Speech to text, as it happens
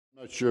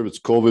Not sure if it's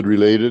COVID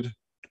related,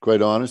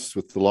 quite honest,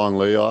 with the long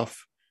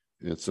layoff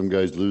and some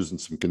guys losing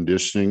some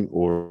conditioning,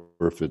 or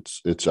if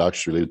it's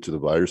actually related to the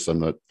virus. I'm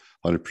not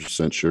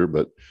 100% sure,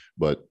 but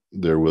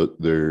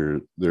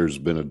there's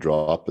been a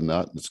drop in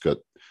that. It's got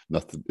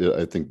nothing.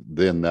 I think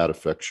then that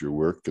affects your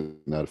work, and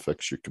that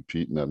affects your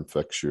compete, and that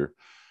affects your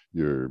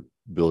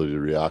ability to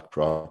react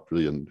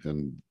properly.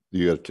 And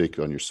you got to take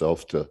it on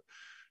yourself to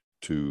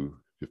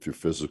if you're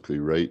physically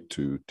right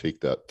to take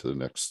that to the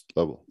next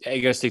level. Yeah,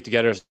 you got to stick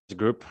together as a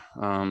group.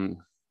 In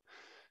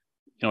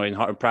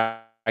hard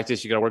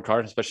practice, you got to work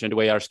hard, especially in the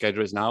way our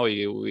schedule is now.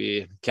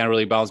 We can't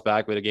really bounce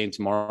back with a game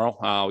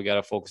tomorrow. We got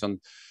to focus on,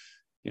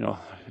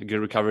 a good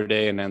recovery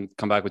day, and then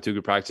come back with 2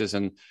 good practice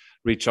and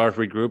recharge,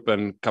 regroup,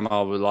 and come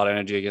out with a lot of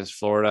energy against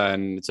Florida.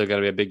 And it's going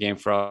to be a big game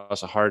for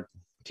us, a hard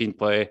team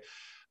play,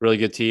 really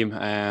good team,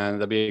 and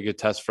that'll be a good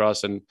test for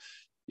us. And,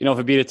 if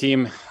we beat a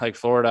team like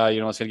Florida, it's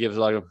going to give us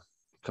a lot of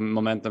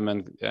momentum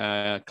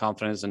and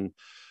confidence, and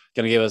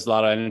going to give us a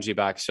lot of energy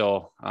back.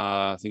 So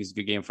I think it's a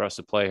good game for us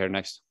to play here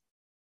next.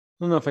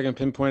 I don't know if I can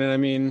pinpoint it. I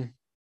mean,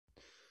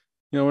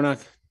 we're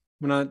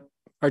not,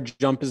 our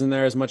jump isn't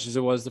there as much as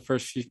it was the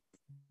first few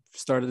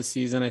start of the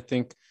season. I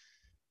think,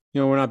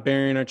 we're not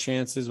burying our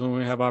chances when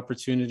we have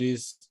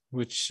opportunities,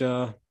 which,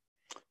 I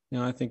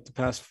think the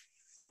past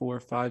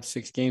 4, 5,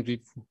 6 games,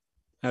 we've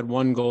had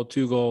 1 goal,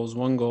 2 goals,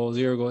 1 goal,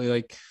 0 goal.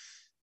 Like,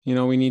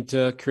 we need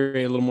to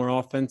create a little more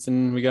offense,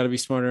 and we got to be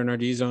smarter in our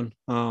D zone.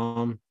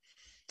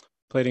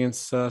 Played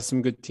against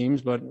some good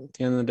teams, but at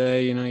the end of the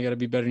day, you got to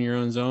be better in your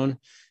own zone.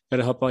 Got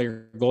to help out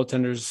your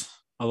goaltenders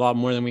a lot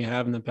more than we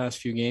have in the past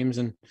few games,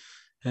 and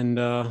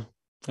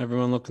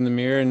everyone look in the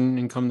mirror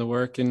and come to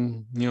work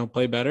and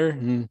play better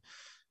and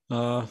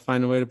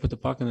find a way to put the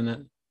puck in the net.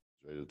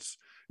 It's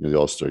the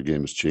All-Star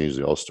game has changed.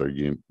 The All-Star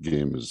game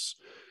has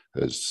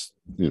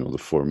the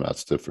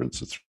format's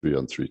different. It's a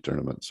 3-on-3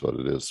 tournament. So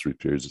it is 3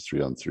 periods of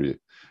 3-on-3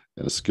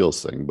 and a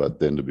skills thing. But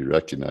then to be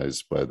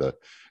recognized by the,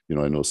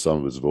 I know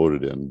some of it's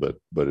voted in, but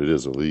it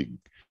is a league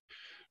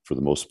for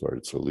the most part.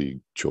 It's a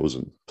league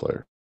chosen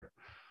player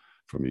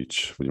from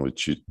each,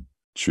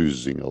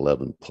 choosing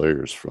 11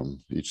 players from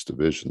each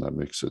division. That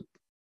makes it,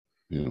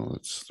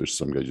 there's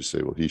some guys you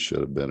say, well, he should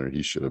have been, or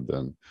he should have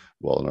been.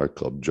 Well, in our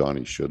club,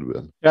 Johnny should have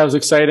been. Yeah, it was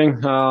exciting.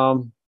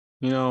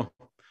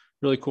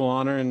 Really cool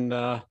honor,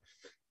 and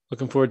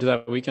looking forward to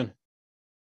that weekend.